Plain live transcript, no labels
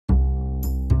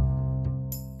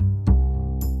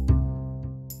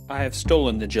I have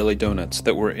stolen the jelly donuts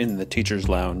that were in the teacher's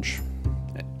lounge,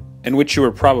 and which you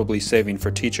were probably saving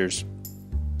for teachers.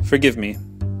 Forgive me.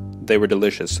 They were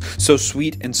delicious, so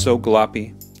sweet and so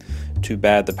gloppy. Too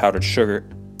bad the powdered sugar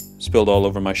spilled all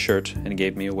over my shirt and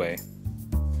gave me away.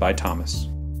 By Thomas.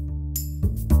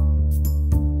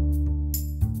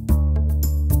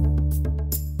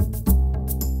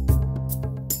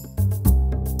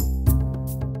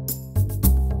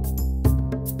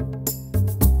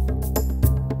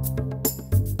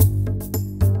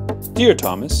 Dear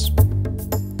Thomas,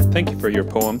 thank you for your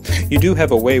poem. You do have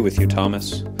a way with you,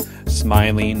 Thomas.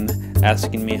 Smiling,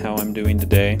 asking me how I'm doing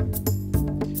today.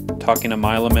 Talking a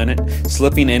mile a minute,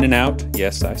 slipping in and out.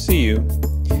 Yes, I see you.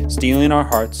 Stealing our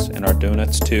hearts and our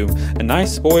donuts too. A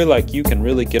nice boy like you can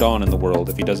really get on in the world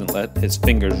if he doesn't let his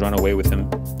fingers run away with him.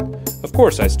 Of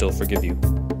course I still forgive you,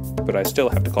 but I still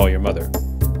have to call your mother.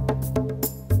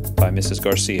 By Mrs.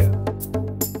 Garcia.